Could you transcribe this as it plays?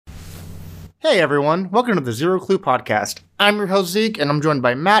Hey everyone, welcome to the Zero Clue Podcast. I'm your host Zeke, and I'm joined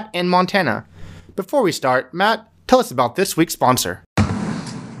by Matt and Montana. Before we start, Matt, tell us about this week's sponsor.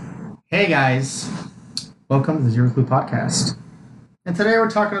 Hey guys, welcome to the Zero Clue Podcast. And today we're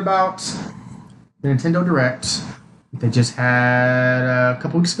talking about the Nintendo Direct they just had a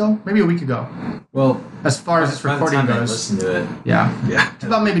couple weeks ago, maybe a week ago. Well, as far as this recording goes, listen to it. Yeah. It's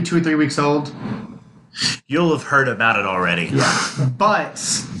about maybe 2 or 3 weeks old. You'll have heard about it already. Yeah,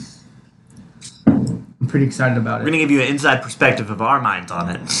 but I'm pretty excited about it. We're going to give you an inside perspective of our minds on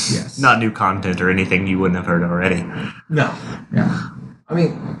it. Yes. Not new content or anything you wouldn't have heard already. No. Yeah. I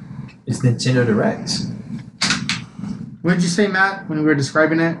mean, it's Nintendo Direct. What did you say, Matt, when we were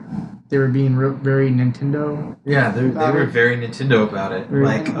describing it? They were being very Nintendo? Yeah, they were very Nintendo about it.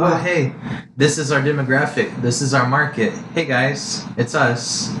 Like, oh, hey, this is our demographic. This is our market. Hey, guys, it's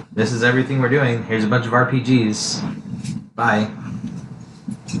us. This is everything we're doing. Here's a bunch of RPGs. Bye.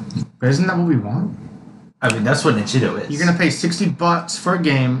 But isn't that what we want? I mean, that's what Nintendo is. You're going to pay $60 for a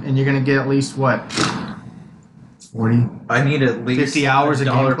game, and you're going to get at least, what, 40? I need at least 50 hours of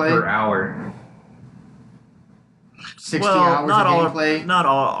 $1 gameplay? per hour. 60 hours not of all gameplay? not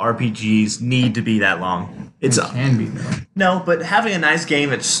all RPGs need to be that long. It can be, though. No, but having a nice game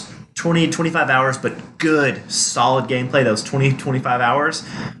that's 20-25 hours, but good, solid gameplay, those 20-25 hours,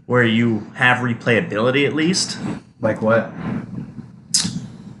 where you have replayability at least. Like what?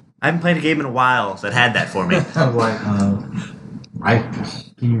 I haven't played a game in a while that had that for me.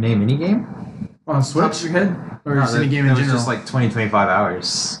 Can you name any game? On Switch? Your head? Or just any game in general? Just like 20-25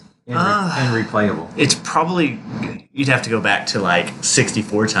 hours. And replayable. It's probably, you'd have to go back to like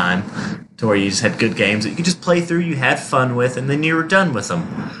 64 time to where you just had good games that you could just play through, you had fun with, and then you were done with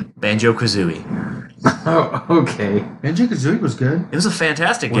them. Banjo-Kazooie. Oh, okay. Banjo-Kazooie was good. It was a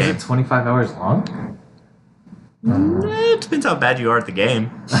fantastic Was game. it 25 hours long? It depends how bad you are at the game.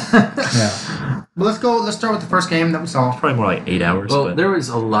 Yeah. But let's start with the first game that we saw. Probably more like 8 hours. Well, but there was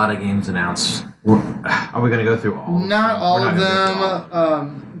a lot of games announced. Are we going to go through all? Not all of We're not gonna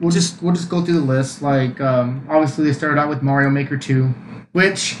them. We'll just go through the list. Like, obviously they started out with Mario Maker 2,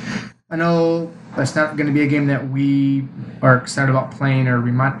 which I know that's not going to be a game that we are excited about playing or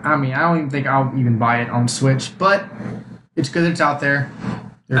I don't even think I'll even buy it on Switch, but it's good that it's out there.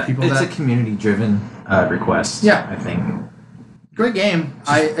 There are people it's that a community-driven request. Yeah. I think. Great game.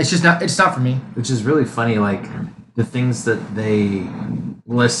 It's not for me. Which is really funny. Like the things that they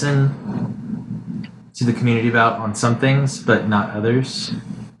listen to the community about on some things, but not others.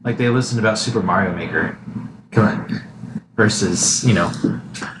 Like they listened about Super Mario Maker. Come on. Versus,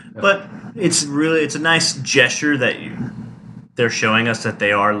 But it's a nice gesture that they're showing us that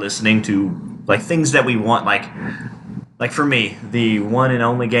they are listening to like things that we want. Like for me, the one and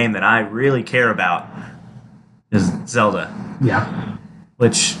only game that I really care about is Zelda. Yeah.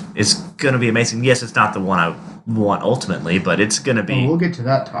 Which is going to be amazing. Yes, it's not the one I want ultimately, but it's going to be... Well, we'll get to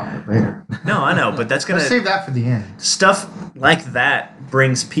that topic later. No, I know, but that's going to... Let's save that for the end. Stuff like that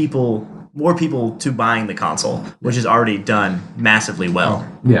brings more people to buying the console, which is already done massively well.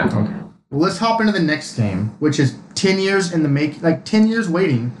 Yeah. Okay. Well, let's hop into the next game, which is 10 years in the making, like 10 years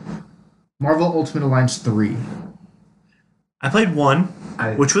waiting. Marvel Ultimate Alliance 3. I played 1,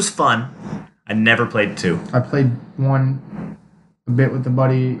 which was fun. I never played 2. I played 1 a bit with a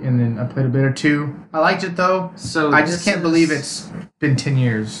buddy, and then I played a bit of 2. I liked it, though. So I just can't believe it's been 10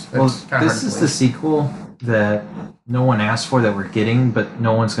 years. Well, This is the sequel that no one asked for that we're getting, but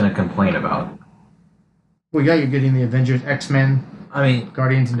no one's going to complain about. Well, yeah, you're getting the Avengers, X-Men, I mean,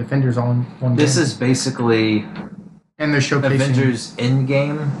 Guardians, and Defenders all in one game. this is basically And they're showcasing... Avengers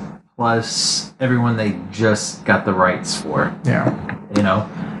Endgame plus everyone they just got the rights for. Yeah.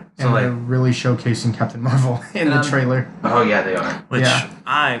 So And they're really showcasing Captain Marvel in the trailer. Oh yeah, they are. Which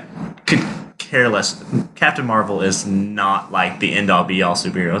I could care less. Captain Marvel is not like the end-all be-all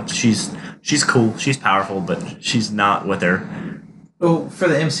superhero. She's cool, she's powerful, but she's not what they're... Oh, for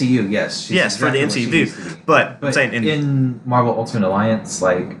the MCU, yes. She's Yes, for the exactly what she used to MCU. be. But I'm But saying in Marvel Ultimate Alliance,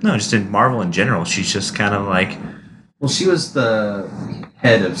 like... No, just in Marvel in general, she's just kind of like... Well, she was the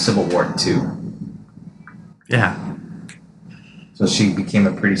head of Civil War 2. Yeah. So she became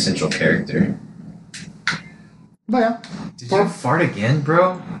a pretty central character. But yeah. Did you fart again,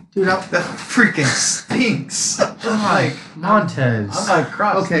 bro? Dude, That freaking stinks. like Montez. I'm not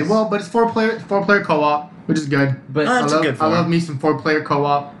cross. Okay, well, but it's four player co-op, which is good. But That's a good I love form. me some 4-player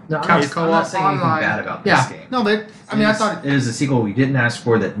co-op. No, Couch I'm co-op not saying anything online. bad about Yeah, this game. no, but I thought it is a sequel we didn't ask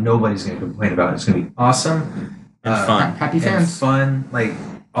for that nobody's going to complain about. It's going to be awesome And fun. happy and fans. fun. Like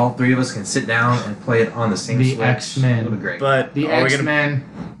all three of us can sit down and play it on the same The Switch. X-Men. It'll be great. But The are we gonna? X-Men.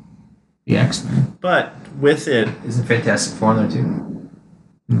 The X-Men. But with it, Isn't Fantastic Four in there too?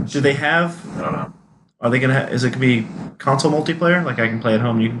 Do they have? I don't know. Are they gonna? Is it gonna be console multiplayer? Like I can play at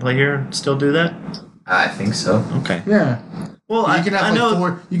home, you can play here, and still do that? I think so. Okay. Yeah. Well, You can have I like know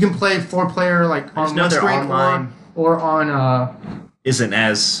four. You can play 4-player like I just on know one they're screen online. or on. isn't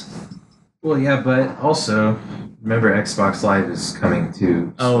as. Well, yeah, but also remember Xbox Live is coming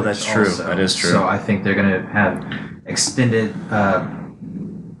to. Oh, Switch that's true. also. That is true. So I think they're gonna have extended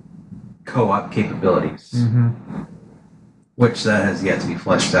co-op capabilities, which that has yet to be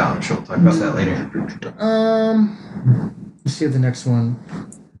fleshed out. I'm sure we'll talk about that later. Let's see the next one.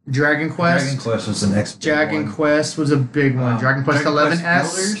 Dragon Quest. Dragon Quest was the next. big Dragon one. Quest was a big one. Dragon Quest 11S.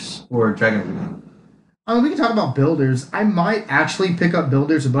 Builders or Dragon. We can talk about Builders. I might actually pick up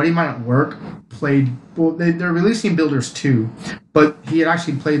Builders. A buddy of mine at work played. Well, they're releasing Builders 2, but he had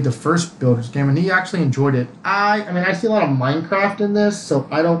actually played the first Builders game and he actually enjoyed it. I mean, I see a lot of Minecraft in this, so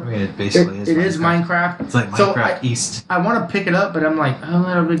I don't. I mean, it basically It is Minecraft. It's like So Minecraft East. I want to pick it up, but I'm like, I'm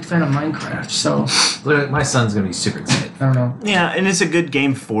not a big fan of Minecraft, so Look, my son's gonna be super excited. I don't know. Yeah, and it's a good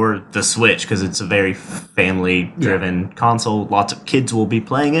game for the Switch because it's a very family-driven console. Lots of kids will be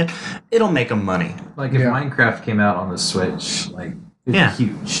playing it. It'll make them money. Like if Yeah. Minecraft came out on the Switch, like it'd Yeah. be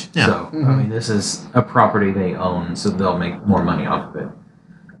huge. Yeah. So I mean, this is a property they own, so they'll make more money off of it.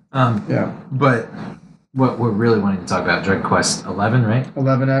 Yeah. But what we're really wanting to talk about, Dragon Quest 11, right?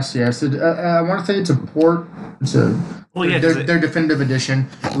 11S, yes. I want to say it's a port. It's a. Well, yeah, 'cause their definitive edition.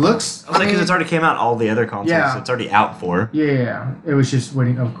 It looks. I was like, because it's already came out all the other consoles. Yeah. So it's already out for. Yeah, it was just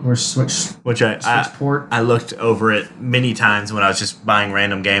waiting. Of course, Switch Which I port. I looked over it many times when I was just buying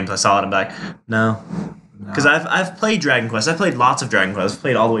random games. I saw it and I'm like, no. Because I've played Dragon Quest. I've played lots of Dragon Quest. I've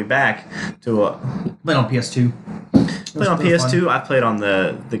played all the way back to Played on PS2. played on PS2. I've played on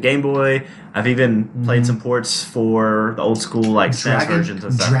the Game Boy. I've even played some ports for the old school like SNES versions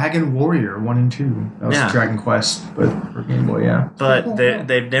and stuff. Dragon Warrior 1 and 2. That was Yeah. Dragon Quest, but for Game Boy, yeah. But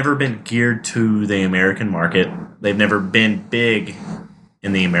they've never been geared to the American market. They've never been big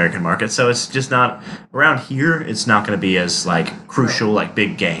in the American market. So it's just not around here. It's not going to be as like crucial, like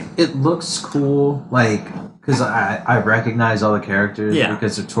big game. It looks cool, like because I recognize all the characters Yeah.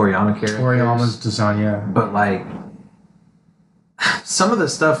 because they're Toriyama characters. Toriyama's design, yeah. But like some of the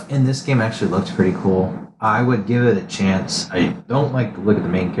stuff in this game actually looks pretty cool. I would give it a chance. I don't like to look at the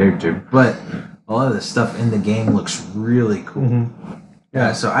main character, but a lot of the stuff in the game looks really cool.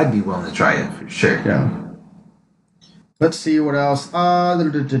 Yeah, so I'd be willing to try it for sure. Yeah. Let's see what else.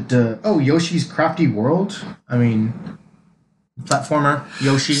 Oh, Yoshi's Crafty World. I mean, platformer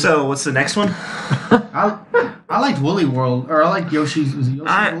Yoshi. So what's the next one? I liked Woolly World, or I liked Yoshi's. Was it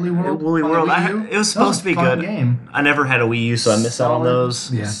Yoshi's Woolly World? Woolly on the World. Wii U? It was supposed to be That was a fun good. Game. I never had a Wii U, so I missed out on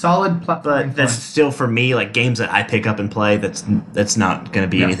those. Yeah. Solid platform. But that's still for me, like games that I pick up and play. That's not going to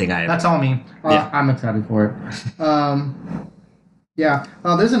be anything I ever. That's all me. Yeah. I'm excited for it. Yeah.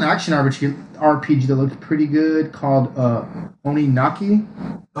 There's an action RPG that looked pretty good called Oninaki.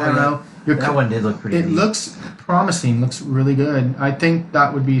 I don't know. That one did look pretty It neat. looks promising. Looks really good. I think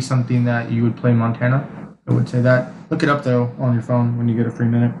that would be something that you would play in Montana. I would say that. Look it up though on your phone when you get a free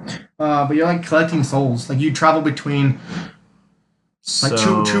minute. But you're like collecting souls. Like you travel between like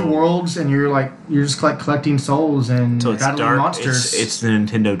two worlds, and you're just collecting souls and So it's battling dark. monsters. It's the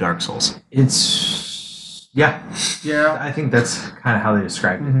Nintendo Dark Souls. It's yeah. yeah. I think that's kind of how they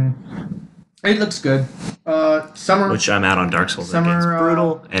described it. It looks good. Summer. Which I'm out on Dark Souls. That Summer, game's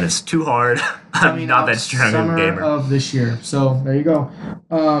brutal and it's too hard. I'm not that strong of a summer gamer. of this year. So there you go.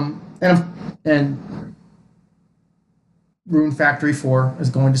 And Rune Factory 4 is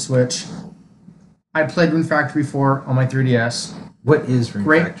going to Switch. I played Rune Factory 4 on my 3DS. What is Rune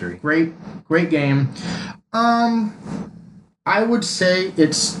Factory? Great game. I would say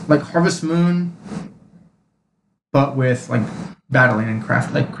it's like Harvest Moon, but with like battling and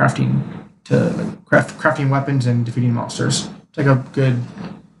crafting weapons and defeating monsters. It's like a good,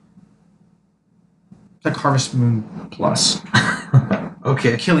 it's like Harvest Moon plus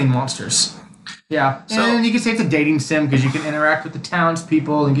Okay. killing monsters. Yeah, and you can say it's a dating sim because you can interact with the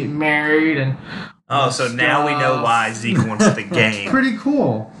townspeople and get married and. Oh, so now we know why Zeke wants the game. Pretty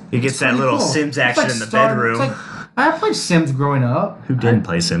cool. He gets that little Cool. Sims It's action like in the Star- bedroom. it's like- I played Sims growing up. Who didn't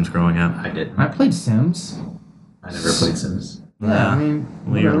play Sims growing up? I did. I played Sims. I never played Sims. Yeah, I mean,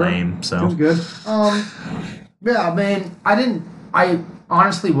 Well, you're whatever. lame, It was so. good. Yeah, I mean, I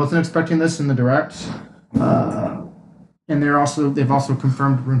honestly wasn't expecting this in the direct. And they've also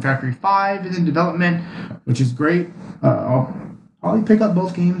confirmed Rune Factory 5 is in development, which is great. I'll probably pick up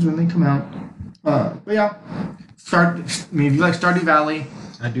both games when they come out. But yeah, if you like Stardew Valley,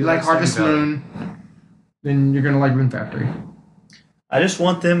 I do you like Harvest Stardew Valley. Moon, then you're gonna like Rune Factory. I just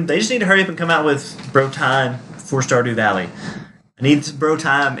want them. They just need to hurry up and come out with Bro Time for Stardew Valley. I need some bro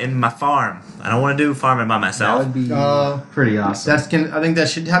time in my farm. I don't want to do farming by That myself. would be Uh, pretty awesome. I think that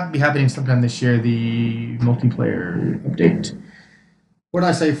should be happening sometime this year. The multiplayer update. What did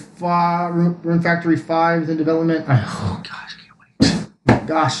I say? Rune Factory 5 is in development. Oh gosh, can't wait.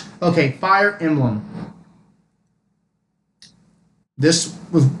 Gosh. Okay, Fire Emblem.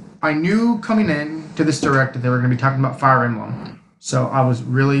 I knew coming in to this direct that they were going to be talking about Fire Emblem. So I was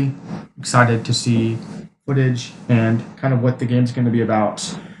really excited to see footage and kind of what the game's going to be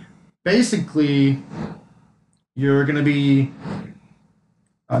about. Basically, you're going to be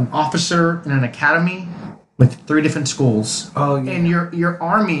an officer in an academy with 3 different schools. Oh, yeah. And your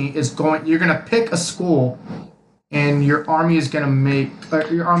army is you're going to pick a school, and your army is going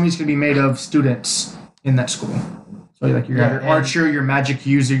to be made of students in that school. So like you got your archer, your magic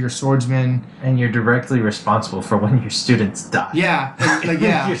user, your swordsman. And you're directly responsible for when your students die. Yeah,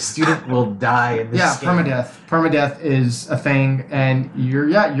 yeah. Your student will die in this game. Permadeath. Permadeath is a thing, and your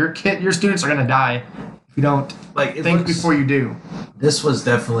students are gonna die if you don't think before you do. This was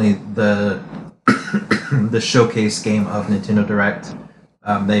definitely the the showcase game of Nintendo Direct.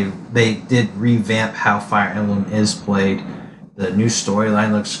 They did revamp how Fire Emblem is played. The new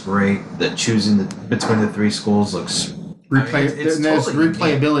storyline looks great. The choosing between the 3 schools looks. There's totally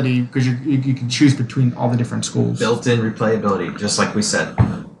replayability because you can choose between all the different schools. Built-in replayability, just like we said.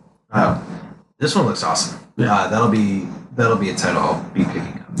 This one looks awesome. Yeah. That'll be a title I'll be picking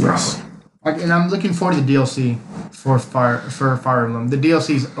up. Yes. Probably. And I'm looking forward to the DLC for Fire Emblem. The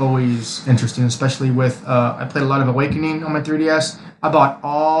DLC is always interesting, especially with I played a lot of Awakening on my 3DS. I bought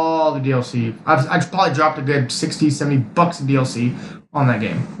all the DLC. I probably dropped a good $60-$70 in DLC on that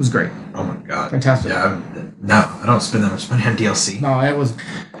game. It was great. Oh my god. Fantastic. Yeah. I don't spend that much money on DLC. No, it was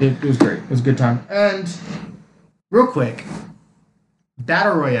great. It was a good time. And real quick,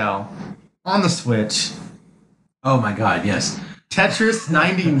 Battle Royale on the Switch. Oh my god, yes. Tetris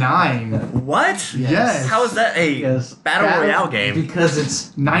 99. What? Yes. How is that a Yes. battle royale game? Because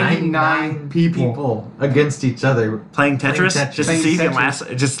it's 99 people against each other. Playing Tetris, Tetris. just to see if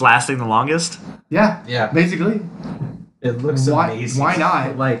it just lasting the longest. Yeah. Yeah. Basically. It looks amazing. Why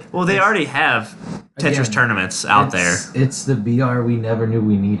not? Like, Well, they already have Tetris Again, tournaments out there. It's the BR we never knew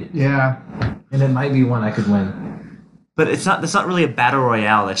we needed. Yeah. And it might be one I could win. But it's not. That's not really a battle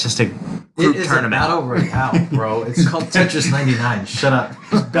royale. It's just a group It is tournament. a battle royale, bro. It's called Tetris 99. Shut up.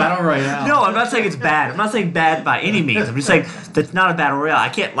 Battle Royale. No, I'm not saying it's bad. I'm not saying bad by any means. I'm just saying that's not a battle royale. I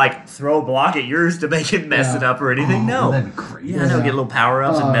can't throw a block at yours to make it mess it up or anything. No. That'd be crazy. Yeah, I know. Get little power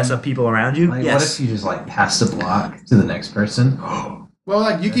ups and mess up people around you. Like, Yes. what if you just pass the block to the next person?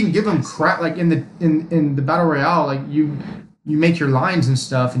 Well, you can give them crap. Like in the Battle Royale, you make your lines and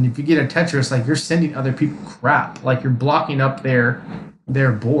stuff, and if you get a Tetris, you're sending other people crap. Like you're blocking up their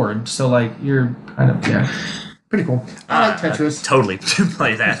board. So you're kind of pretty cool. I like Tetris. Totally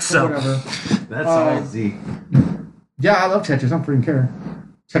play that. So Whatever. That's all Z. Yeah, I love Tetris. I don't freaking care.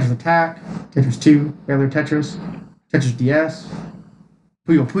 Tetris Attack, Tetris 2, regular Tetris, Tetris DS,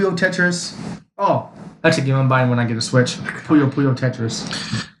 Puyo Puyo Tetris. Oh, that's a game I'm buying when I get a Switch. Puyo Puyo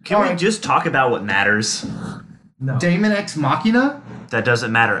Tetris. can we just talk about what matters? No. Damon X Machina? That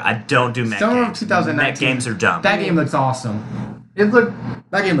doesn't matter. I don't do mech Summer of games. 2019. Mech games are dumb. That game looks awesome.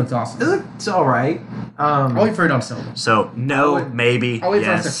 That game looks awesome. It's all right. I'll wait for it on sale. So no, would- maybe, I'll wait for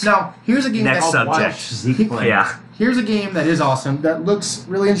it on yes. sale. Now, here's a game Next that's subject. Zeke play. Yeah. Here's a game that is awesome, that looks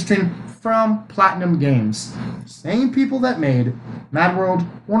really interesting from Platinum Games. Same people that made Mad World,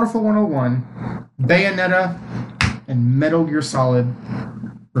 Wonderful 101, Bayonetta, and Metal Gear Solid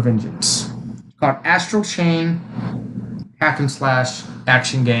Revengeance. It's called Astral Chain, hack and slash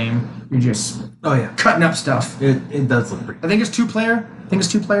action game. You're just Oh yeah. cutting up stuff. It does look pretty. I think it's two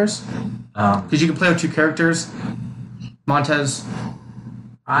players. Because you can play with 2 characters. Montez.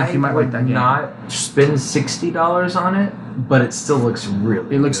 I you might like would that game. not spend $60 on it, but it still looks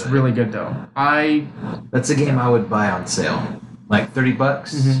really. It looks good. really good though. That's a game I would buy on sale, like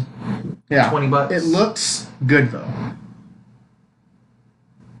 $30, Yeah. $20. It looks good though.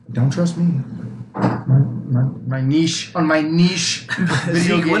 Don't trust me. My niche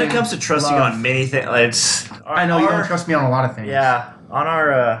video See, when it game comes to trusting love. on many things, I know you don't trust me on a lot of things. Yeah, on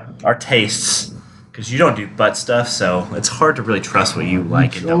our tastes, because you don't do butt stuff, so it's hard to really trust what you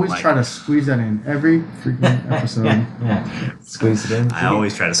like and You don't always like. try to squeeze that in every freaking episode. Yeah. Squeeze it in. I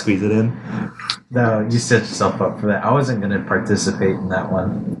always try to squeeze it in. No, you set yourself up for that. I wasn't going to participate in that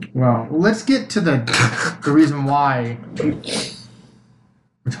one. Well, let's get to the reason why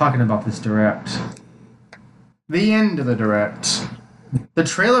we're talking about this direct. The end of the direct. The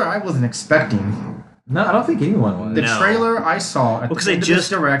trailer I wasn't expecting. No, I don't think anyone was. The No. trailer I saw at Because the they end of this just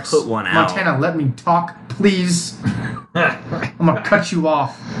direct, put one out. Montana, let me talk, please. I'm gonna cut you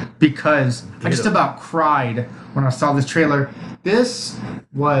off because I just about cried when I saw this trailer. This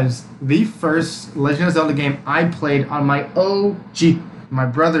was the first Legend of Zelda game I played on my OG, my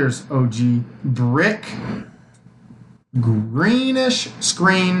brother's OG brick greenish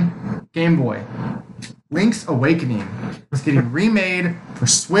screen Game Boy. Link's Awakening. It's getting remade for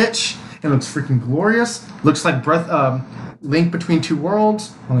Switch. It looks freaking glorious. Looks like Link Between Two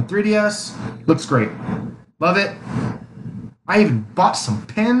Worlds on the 3DS. Looks great. Love it. I even bought some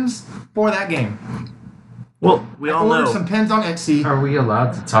pins for that game. Well, we all Ordered know. some pins on Etsy. Are we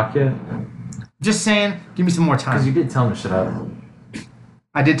allowed to talk yet? Just saying, give me some more Because you time. did tell him to shut up.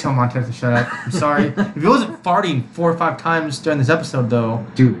 I did tell Montez to shut up. I'm sorry. If he wasn't farting 4 or 5 times during this episode, though,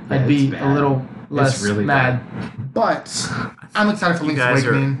 Dude, I'd be a little less really mad. But I'm excited for You Link's guys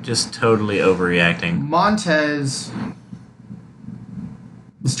Awakening. are just totally overreacting. Montez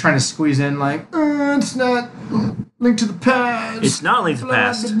is trying to squeeze in like, it's not Link to the Past. It's not Link to the blah,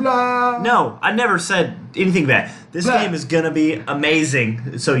 Past. blah, blah. No, I never said anything bad. This Blah. game is gonna be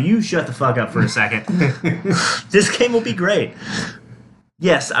amazing. So you shut the fuck up for a second. This game will be great.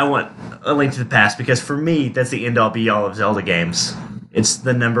 Yes, I want A Link to the Past because for me, that's the end-all be-all of Zelda games. It's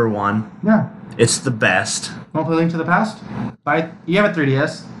the number one. Yeah. It's the best. Want to play Link to the Past? You have a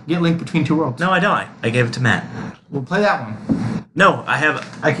 3DS. Get Link Between Two Worlds. No, I don't. I gave it to Matt. We'll play that one. No, I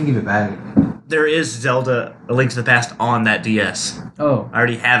have. I can give it back. There is Zelda A Link to the Past on that DS. Oh, I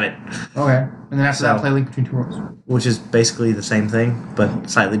already have it, okay. And then after that, So- play Link Between Two Worlds. which is basically the same thing, but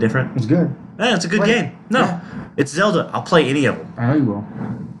slightly different. It's good. Yeah, it's a good Play- game. No, yeah. it's Zelda. I'll play any of them. I know you will.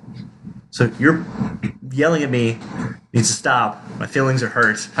 So you're yelling at me needs to stop. My feelings are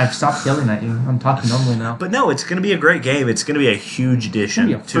hurt. I've stopped yelling at you. I'm talking normally now. But no, it's going to be a great game. It's going to be a huge addition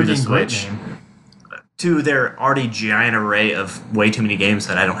It's to gonna be the a freaking great Switch. game. To their already giant array of way too many games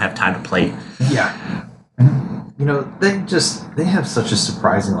that I don't have time to play. Yeah. You know, they have such a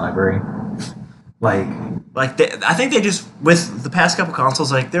surprising library. Like, I think they just, with the past couple consoles,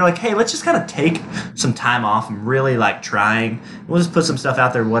 they're like, hey, let's just kind of take some time off and really trying. We'll just put some stuff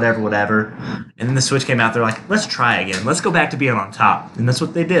out there, whatever. And then the Switch came out. They're like, let's try again. Let's go back to being on top. And that's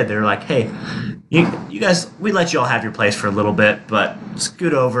what they did. They're like, hey, you guys, we let you all have your place for a little bit, but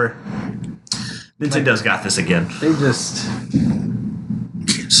scoot over. Nintendo's got this again. they just...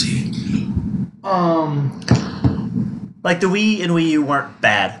 Can't see. Like the Wii and Wii U weren't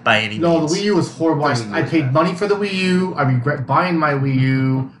bad by any no, means. the Wii U was horrible. The Wii U I was paid bad. money for the Wii U. I regret buying my Wii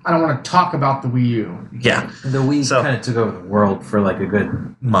U. I don't want to talk about the Wii U. Yeah, The Wii So- kind of took over the world for like a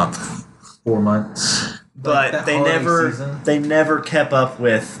good month. 4 months. But that they holiday season? never kept up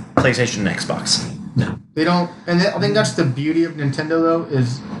with PlayStation and Xbox. They don't, and I think that's the beauty of Nintendo though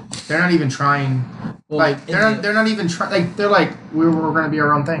is they're not even trying. They're not even trying. Like they're like we're going to be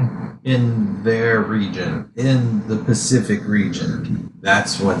our own thing. In their region, in the Pacific region,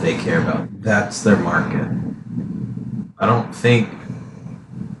 that's what they care about. That's their market. I don't think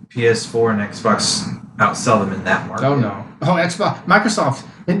PS4 and Xbox outsell them in that market. Oh no. Oh Xbox, Microsoft.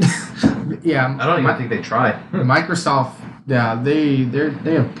 Yeah. I don't even think they try. Microsoft. Yeah, they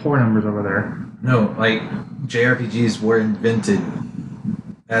have poor numbers over there. No, like JRPGs were invented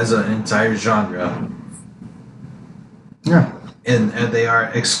as an entire genre, Yeah. and they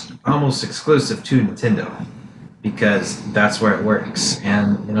are almost exclusive to Nintendo because that's where it works.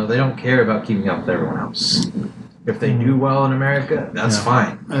 And you know they don't care about keeping up with everyone else. If they do well in America, that's Yeah.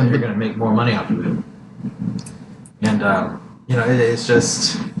 fine. And- You're going to make more money off of it. And you know it's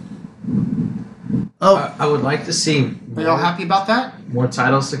just. Oh, I would like to see are y'all happy about that? more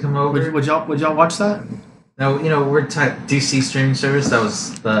titles to come over. Would y'all watch that? Now you know we're DC streaming service. That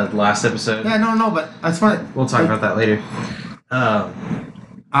was the last episode. Yeah, no, but that's what We'll talk about that later.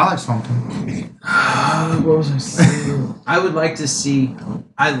 I like something. What was I saying? I would like to see.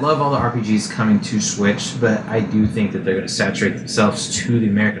 I love all the RPGs coming to Switch, but I do think that they're going to saturate themselves to the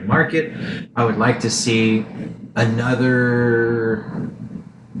American market. I would like to see another.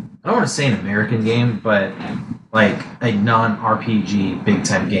 I don't want to say an American game, but like a non-RPG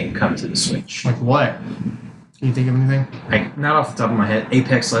big-time game come to the Switch. Like what? Can you think of anything? Like not off the top of my head,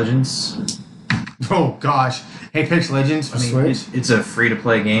 Apex Legends. Oh gosh, Apex Legends for I mean, Switch. it's a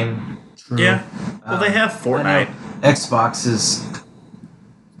free-to-play game. True. Yeah. Well, they have Fortnite.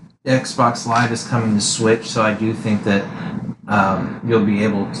 Xbox Live is coming to Switch, so I do think that you'll be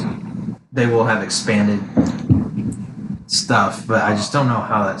able to. They will have expanded stuff, but I just don't know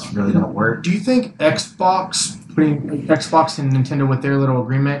how that's really going to work. Do you think Xbox and Nintendo with their little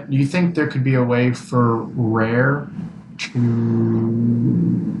agreement? Do you think there could be a way for Rare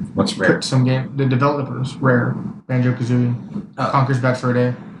to What's rare? put some game. The developers, Rare, Banjo Kazooie, Oh. Conker's Bad Fur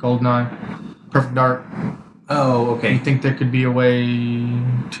Day, GoldenEye, Perfect Dark. Oh, Do you okay. think there could be a way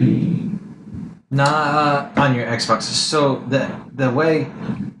to? Not on your Xbox. So the way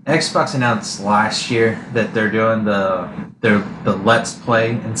Xbox announced last year that they're doing the Let's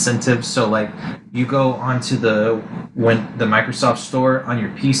Play incentives. So like you go onto the Microsoft Store on your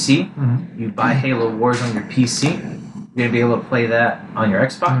PC, you buy Halo Wars on your PC. You're gonna be able to play that on your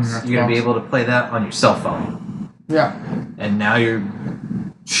Xbox. You're gonna be able to play that on your cell phone, Yeah. and now you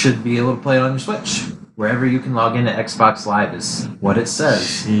should be able to play it on your Switch. Wherever you can log into Xbox Live is what it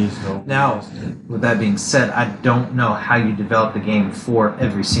says. Now, with that being said, I don't know how you develop the game for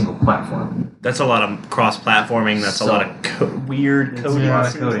every single platform. That's a lot of cross-platforming. That's a So- lot of weird It's coding. a lot it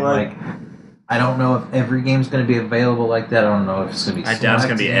of seems coding. Like, I don't know if every game's going to be available like that. I don't know if it's going to be. I doubt it's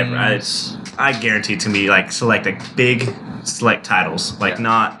gonna be select every. games. I guarantee it's gonna be like select big select titles, like Yeah.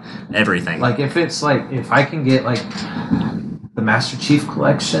 not everything. Like if it's like if I can get like the Master Chief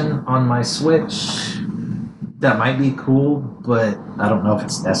Collection on my Switch, that might be cool, but I don't know if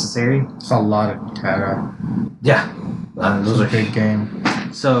it's necessary. It's a lot of data. Yeah, It's those a are big game.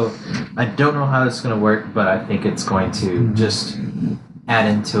 So I don't know how it's going to work, but I think it's going to just add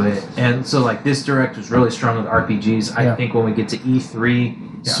into it. And so like this direct was really strong with RPGs. I Yeah. think when we get to E3,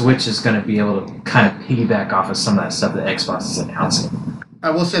 Yeah. Switch is going to be able to kind of piggyback off of some of that stuff that Xbox is announcing. I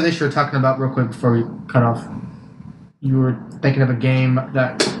will say this: you're talking about real quick before we cut off. You were thinking of a game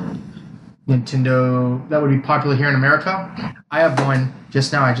that Nintendo that would be popular here in America. I have one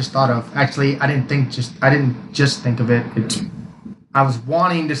just now. I just thought of. Actually, I didn't just think of it. I was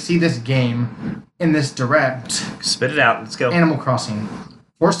wanting to see this game in this direct. Spit it out. Let's go. Animal Crossing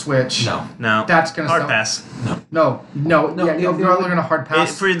for Switch. No. That's gonna Hard sell- pass. No. No, Yeah, it- you're it- gonna hard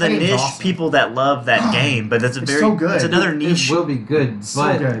pass. For the That game's niche awesome. people that love that game, but that's a It's very so good. It's another niche. It will be good, So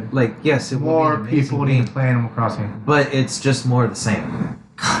but good. like yes, it will More be an amazing people game, need to play Animal Crossing, but it's just more of the same.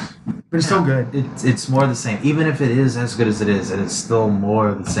 but it's so good. It's more of the same. Even if it is as good as it is, it's still more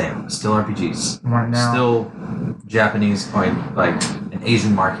of the same. Still RPGs. Right now. Still Japanese or like an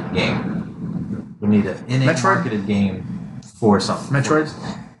Asian market game. We need an NA Metroid? marketed game for something. Metroid.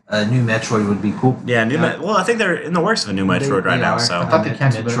 A new Metroid would be cool. Yeah, well, I think they're in the works of a new Metroid right now. So I thought they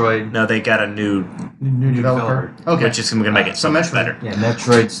canceled it. Metroid. no, they got a new, New developer. Okay. which is going to make it so much Metroid. better. Yeah,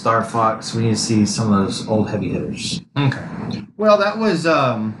 Metroid, Star Fox. We need to see some of those old heavy hitters. Okay. Well, that was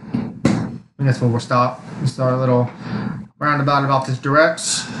I think that's where we'll stop. We start a little roundabout about this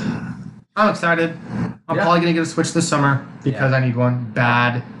directs. I'm excited. I'm Yeah. probably gonna get a Switch this summer because I need one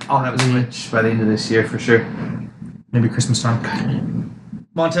bad. I'll have a Switch by the end of this year for sure. Maybe Christmas time.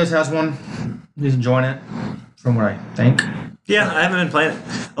 Montez has one. He's enjoying it, from what I think. Yeah, I haven't been playing it.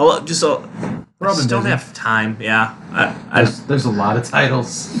 Oh, just so We're all I been don't busy. have time. Yeah, There's a lot of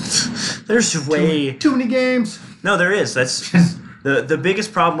titles. there's way Too many games. no. There is. That's the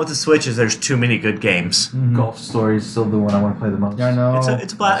biggest problem with the Switch is there's too many good games. Golf Story is still the one I want to play the most. Yeah, I know.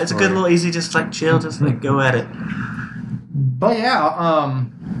 It's a good little easy, just like chill, just like go at it. But yeah,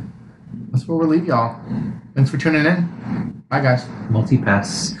 that's where we'll leave y'all. Thanks for tuning in. Bye, guys.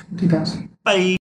 Multi-pass. T-Pass. Bye.